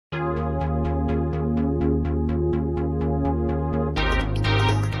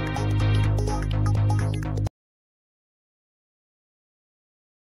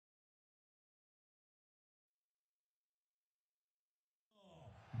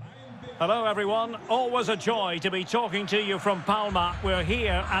Hello everyone, always a joy to be talking to you from Palma. We're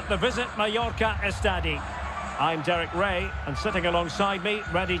here at the Visit Mallorca Estadi. I'm Derek Ray, and sitting alongside me,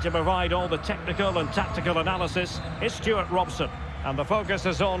 ready to provide all the technical and tactical analysis, is Stuart Robson. And the focus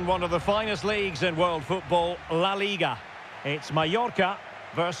is on one of the finest leagues in world football, La Liga. It's Mallorca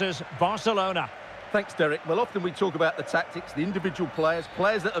versus Barcelona. Thanks, Derek. Well, often we talk about the tactics, the individual players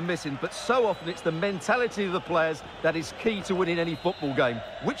that are missing, but so often it's the mentality of the players that is key to winning any football game.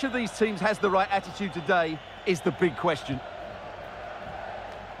 Which of these teams has the right attitude today is the big question.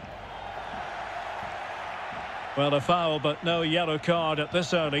 Well, a foul, but no yellow card at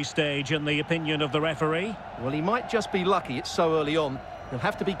this early stage, in the opinion of the referee. Well, he might just be lucky it's so early on. He'll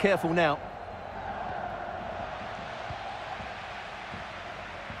have to be careful now.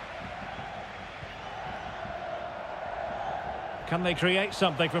 Can they create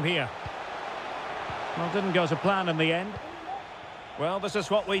something from here? Well, didn't go to plan in the end. Well, this is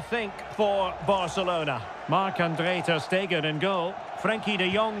what we think for Barcelona. Marc-Andre ter Stegen in goal. Frenkie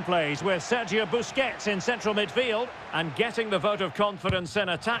de Jong plays with Sergio Busquets in central midfield. And getting the vote of confidence in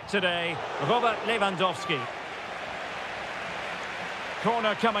attack today, Robert Lewandowski.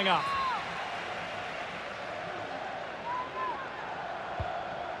 Corner coming up.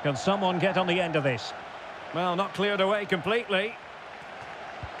 Can someone get on the end of this? Well, not cleared away completely.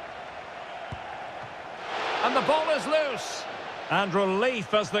 And the ball is loose. And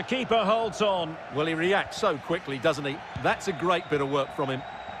relief as the keeper holds on. Well, he reacts so quickly, doesn't he? That's a great bit of work from him.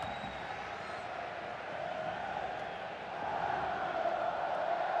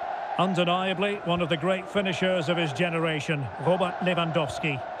 Undeniably, one of the great finishers of his generation, Robert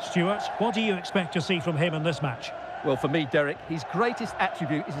Lewandowski. Stuart, what do you expect to see from him in this match? Well, for me, Derek, his greatest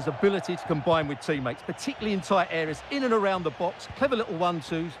attribute is his ability to combine with teammates, particularly in tight areas, in and around the box, clever little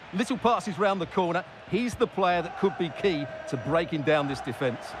 1-2s, little passes round the corner. He's the player that could be key to breaking down this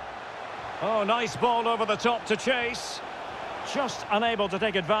defence. Oh, nice ball over the top to chase. Just unable to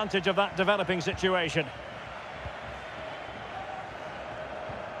take advantage of that developing situation.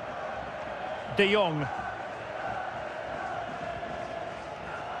 De Jong.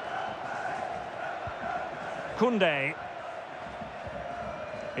 Koundé.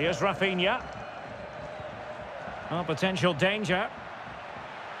 Here's Rafinha. Oh, potential danger.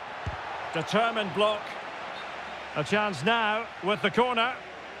 Determined block. A chance now with the corner.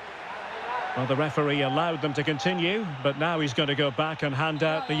 Well, the referee allowed them to continue, but now he's going to go back and hand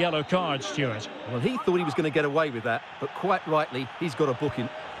out the yellow card, Stuart. Well, he thought he was going to get away with that, but quite rightly, he's got a booking.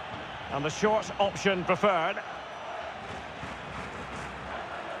 And the short option preferred.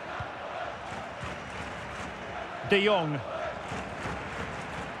 De Jong.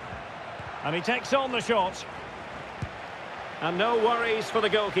 And he takes on the shot. And no worries for the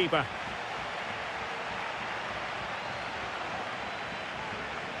goalkeeper.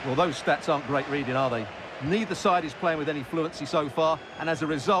 Well, those stats aren't great reading, are they? Neither side is playing with any fluency so far, and as a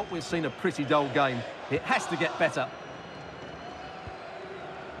result, we've seen a pretty dull game. It has to get better.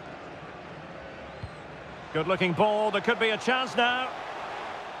 Good-looking ball. There could be a chance now.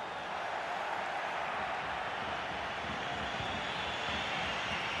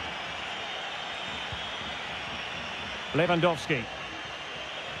 Lewandowski.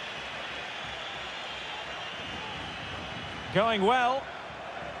 Going well.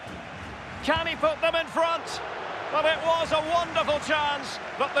 Can he put them in front? Well, it was a wonderful chance,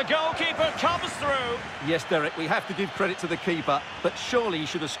 but the goalkeeper comes through. Yes, Derek, we have to give credit to the keeper, but surely he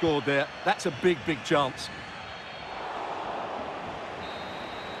should have scored there. That's a big, big chance.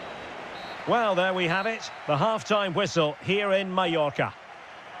 Well, there we have it. The half-time whistle here in Mallorca.